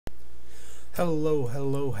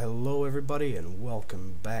Hello everybody, and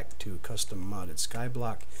welcome back to custom modded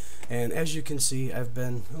Skyblock. And as you can see, I've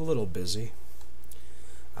been a little busy.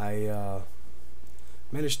 I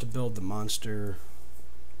managed to build the monster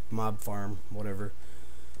mob farm, whatever,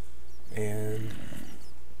 and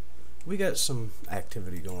we got some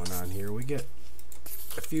activity going on here. We get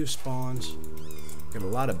a few spawns, got a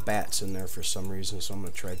lot of bats in there for some reason, so I'm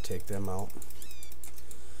going to try to take them out.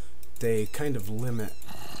 They kind of limit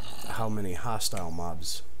how many hostile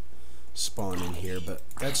mobs spawn in here, but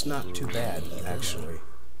that's not too bad, actually.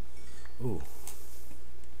 Ooh.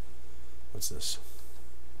 What's this?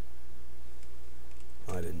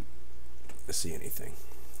 Oh, I didn't see anything.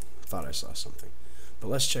 Thought I saw something. But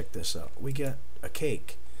let's check this out. We get a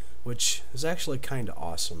cake, which is actually kind of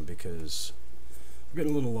awesome because we're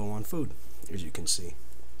getting a little low on food, as you can see.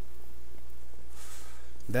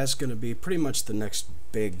 That's going to be pretty much the next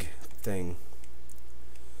big thing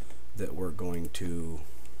that we're going to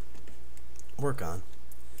work on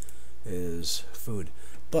is food.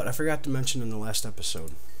 But I forgot to mention in the last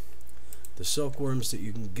episode, the silkworms that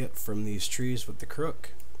you can get from these trees with the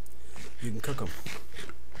crook, you can cook them.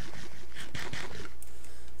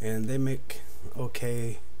 And they make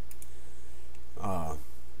okay,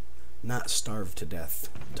 not starve to death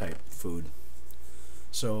type food.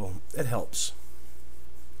 So it helps.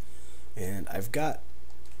 And I've got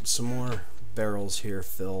some more barrels here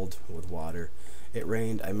filled with water. It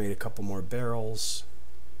rained, I made a couple more barrels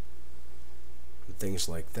and things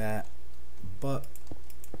like that, but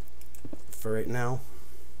for right now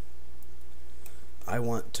I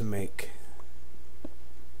want to make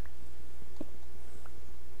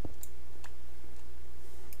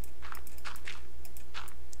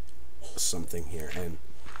something here. And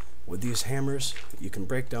with these hammers you can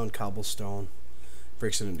break down cobblestone,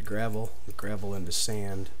 breaks it into gravel, gravel into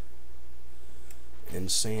sand, and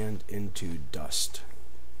sand into dust.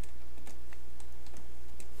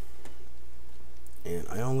 And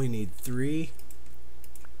I only need 3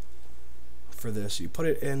 for this. You put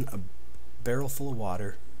it in a barrel full of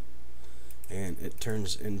water and it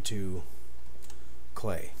turns into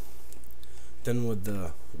clay. Then with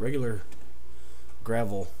the regular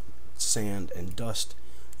gravel, sand, and dust,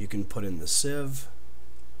 you can put in the sieve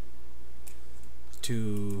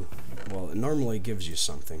to, well, it normally gives you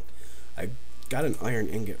something. I got an iron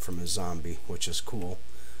ingot from a zombie, which is cool.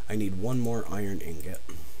 I need 1 more iron ingot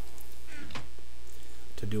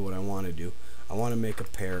to do what I want to do. I want to make a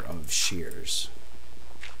pair of shears.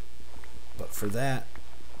 But for that,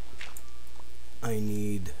 I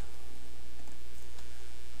need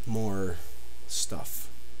more stuff.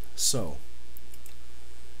 So,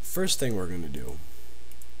 first thing we're going to do,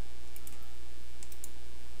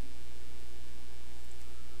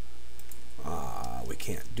 we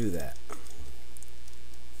can't do that.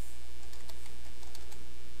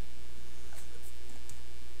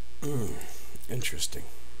 Interesting.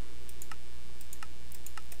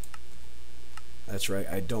 That's right,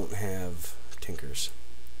 I don't have tinkers.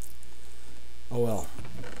 Oh well,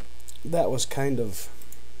 that was kind of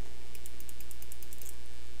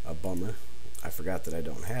a bummer. I forgot that I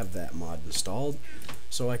don't have that mod installed,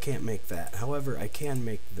 so I can't make that. However, I can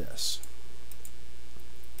make this,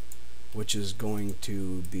 which is going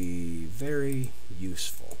to be very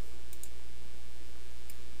useful.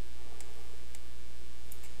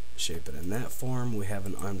 Shape it in that form. We have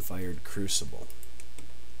an unfired crucible.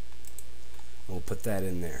 We'll put that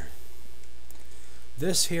in there.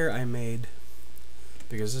 This here I made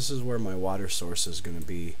because this is where my water source is going to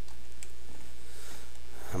be.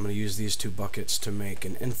 I'm going to use these 2 buckets to make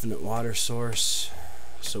an infinite water source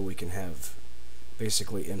so we can have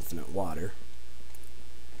basically infinite water.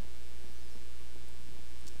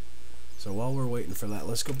 So while we're waiting for that,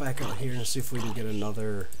 let's go back out here and see if we can get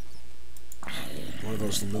another one of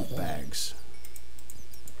those loot bags.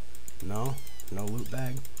 No? No loot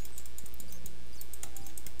bag?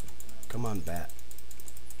 Come on, bat.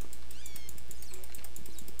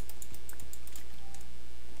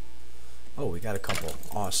 Oh, we got a couple.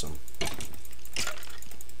 Awesome.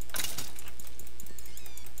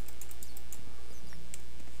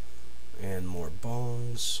 And more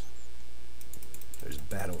bones. There's a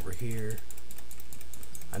bat over here.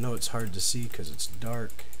 I know it's hard to see because it's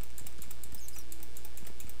dark.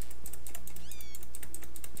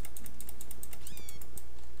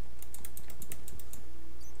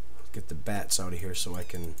 Get the bats out of here so I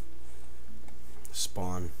can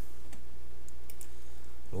spawn.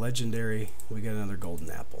 Legendary, we got another golden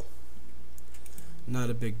apple. Not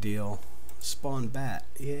a big deal. Spawn bat,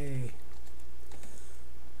 yay.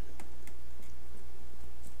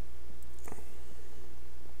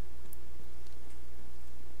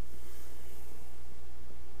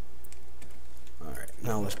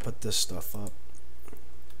 Now let's put this stuff up.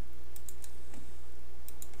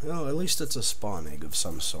 Well, at least it's a spawn egg of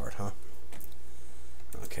some sort, huh?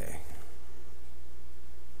 Okay.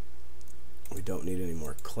 We don't need any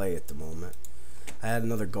more clay at the moment. I had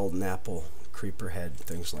another golden apple, creeper head,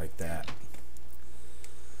 things like that.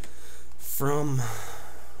 From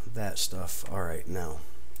that stuff. Alright, now.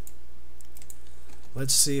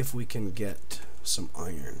 Let's see if we can get some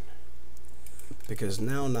iron. Because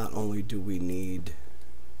now not only do we need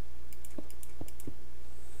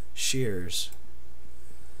shears,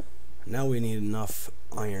 now we need enough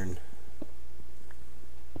iron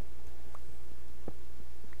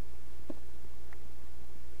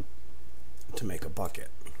to make a bucket.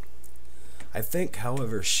 I think,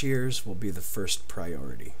 however, shears will be the first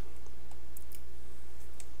priority.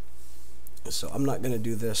 So I'm not going to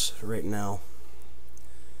do this right now.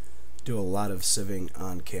 Do a lot of sieving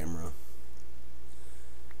on camera.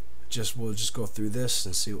 We'll just go through this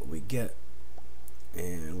and see what we get.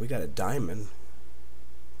 And we got a diamond.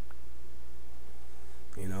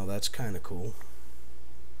 You know, that's kind of cool.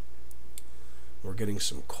 We're getting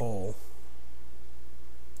some coal.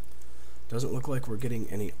 Doesn't look like we're getting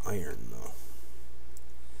any iron though.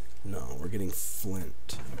 No, we're getting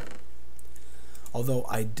flint. Although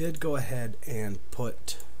I did go ahead and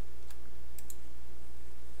put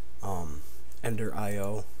Ender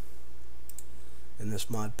IO in this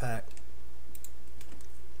mod pack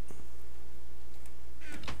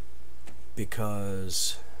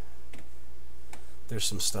because there's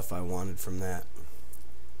some stuff I wanted from that.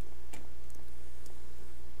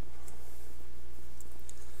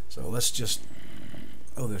 So let's just...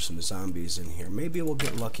 Oh, there's some zombies in here. Maybe we'll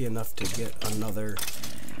get lucky enough to get another...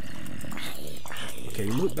 Okay,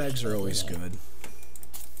 loot bags are always good.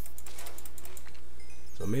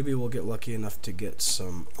 So maybe we'll get lucky enough to get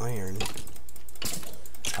some iron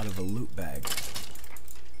out of a loot bag.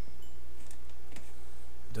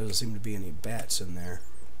 Doesn't seem to be any bats in there.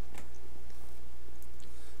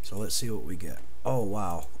 So let's see what we get. Oh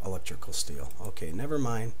wow, electrical steel. Okay, never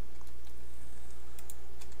mind.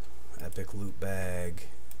 Epic loot bag,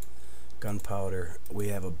 gunpowder. We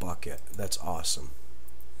have a bucket. That's awesome.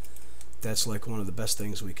 That's like one of the best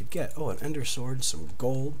things we could get. Oh, an ender sword, some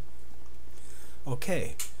gold.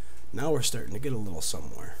 Okay, now we're starting to get a little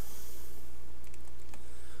somewhere.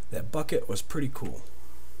 That bucket was pretty cool.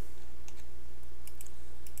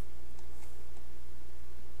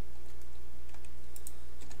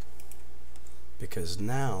 Because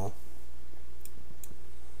now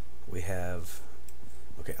we have...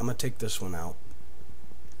 Okay, I'm going to take this one out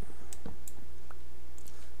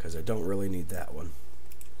because I don't really need that one.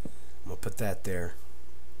 I'm going to put that there.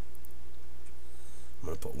 I'm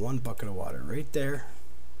going to put one bucket of water right there.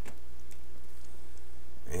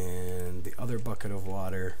 And the other bucket of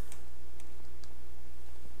water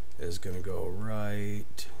is going to go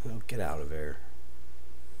right... Oh, get out of there.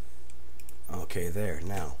 Okay, there.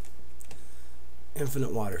 Now,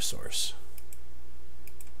 infinite water source.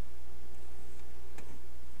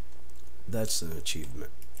 That's an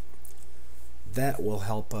achievement. That will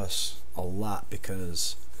help us a lot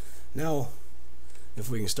because now if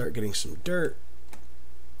we can start getting some dirt,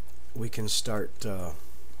 we can start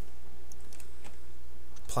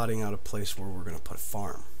plotting out a place where we're going to put a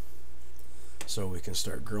farm so we can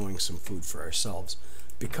start growing some food for ourselves.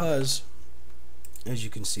 Because as you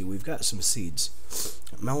can see, we've got some seeds: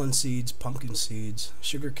 melon seeds, pumpkin seeds,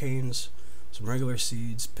 sugar canes, some regular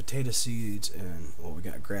seeds, potato seeds, and well, we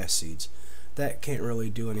got grass seeds. That can't really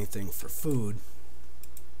do anything for food,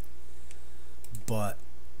 but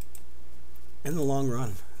in the long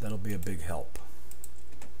run that'll be a big help.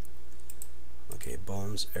 Okay,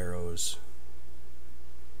 bones, arrows.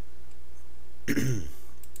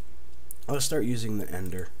 I'll start using the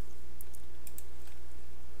ender.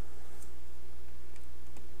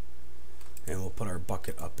 And we'll put our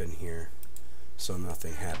bucket up in here so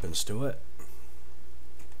nothing happens to it.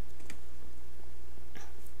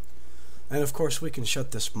 And of course we can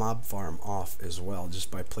shut this mob farm off as well just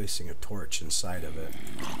by placing a torch inside of it.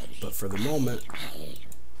 But for the moment,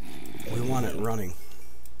 we want it running.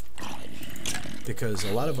 Because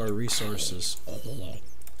a lot of our resources...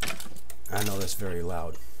 I know that's very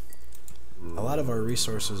loud. A lot of our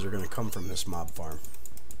resources are going to come from this mob farm.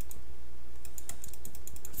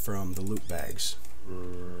 From the loot bags.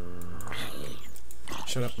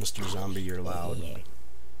 Shut up, Mr. Zombie, you're loud.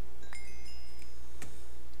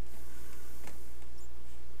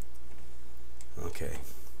 Okay.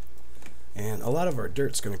 And a lot of our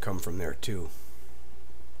dirt's going to come from there too.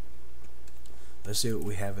 Let's see what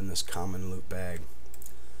we have in this common loot bag.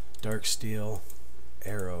 Dark steel,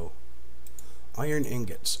 arrow, iron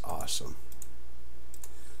ingots, awesome.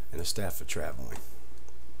 and a staff of traveling.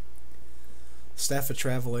 Staff of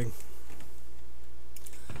traveling,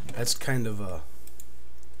 that's kind of a,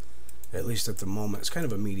 at least at the moment, it's kind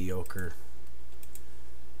of a mediocre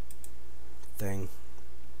thing.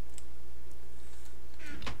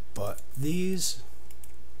 But these,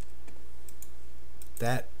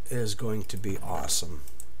 that is going to be awesome,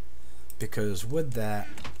 because with that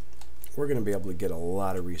we're going to be able to get a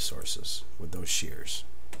lot of resources with those shears.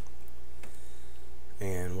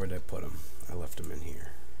 And where'd I put them? I left them in here.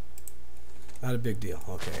 Not a big deal.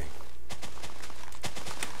 Okay.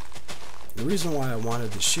 The reason why I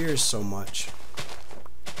wanted the shears so much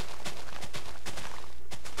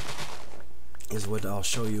is what I'll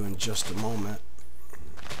show you in just a moment.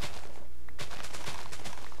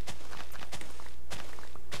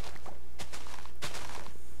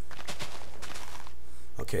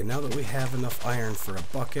 Okay, now that we have enough iron for a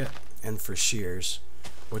bucket and for shears,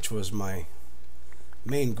 which was my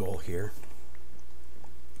main goal here,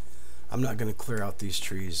 I'm not going to clear out these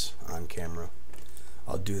trees on camera.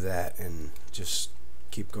 I'll do that and just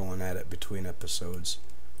keep going at it between episodes.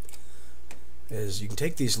 Is you can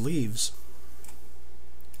take these leaves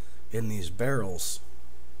in these barrels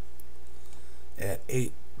at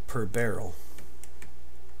 8 per barrel.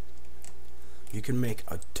 You can make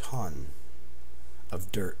a ton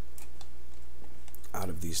of dirt out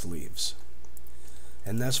of these leaves.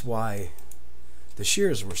 And that's why the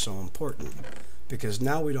shears were so important, because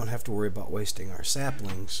now we don't have to worry about wasting our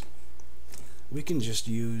saplings. We can just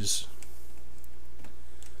use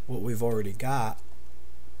what we've already got,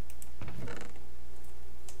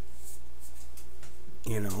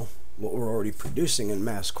 you know, what we're already producing in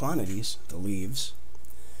mass quantities, the leaves,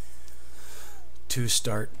 to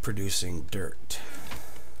start producing dirt.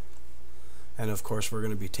 And of course we're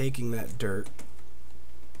going to be taking that dirt,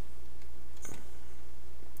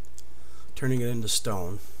 turning it into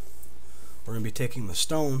stone. We're going to be taking the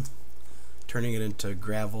stone, turning it into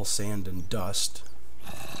gravel, sand, and dust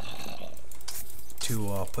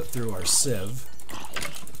to put through our sieve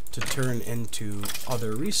to turn into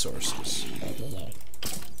other resources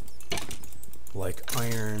like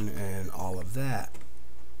iron and all of that.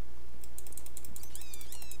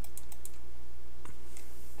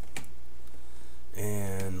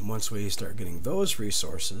 And once we start getting those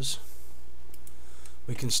resources,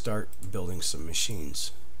 we can start building some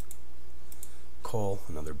machines. Coal,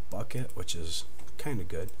 another bucket, which is kind of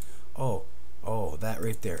good. Oh, that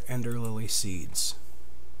right there, ender lily seeds.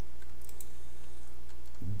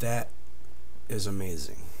 That is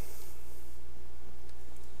amazing.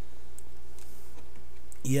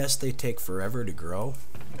 Yes, they take forever to grow.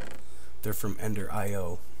 They're from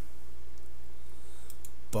Ender.io.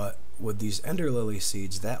 But with these ender lily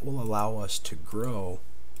seeds, that will allow us to grow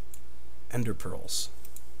ender pearls,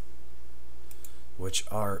 which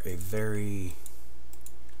are a very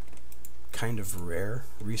kind of rare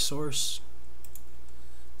resource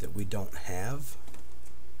that we don't have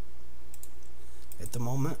at the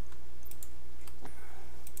moment.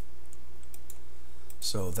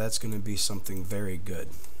 So that's going to be something very good.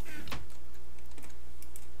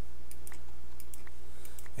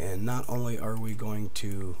 And not only are we going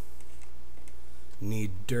to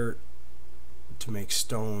need dirt to make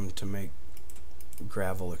stone, to make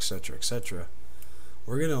gravel, etc., etc.,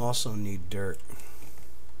 we're going to also need dirt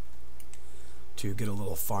to get a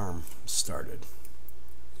little farm started.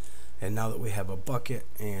 And now that we have a bucket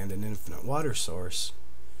and an infinite water source,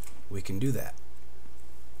 we can do that.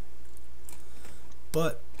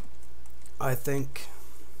 But I think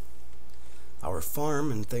our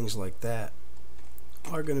farm and things like that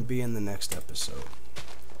are going to be in the next episode.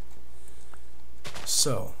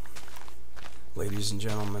 So, ladies and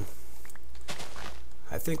gentlemen,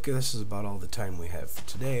 I think this is about all the time we have for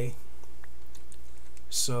today.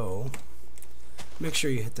 So, make sure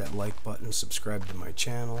you hit that like button, subscribe to my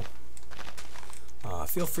channel.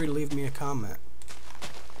 Feel free to leave me a comment.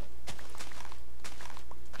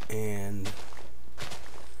 And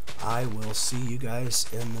I will see you guys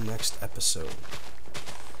in the next episode.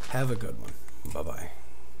 Have a good one. Bye-bye.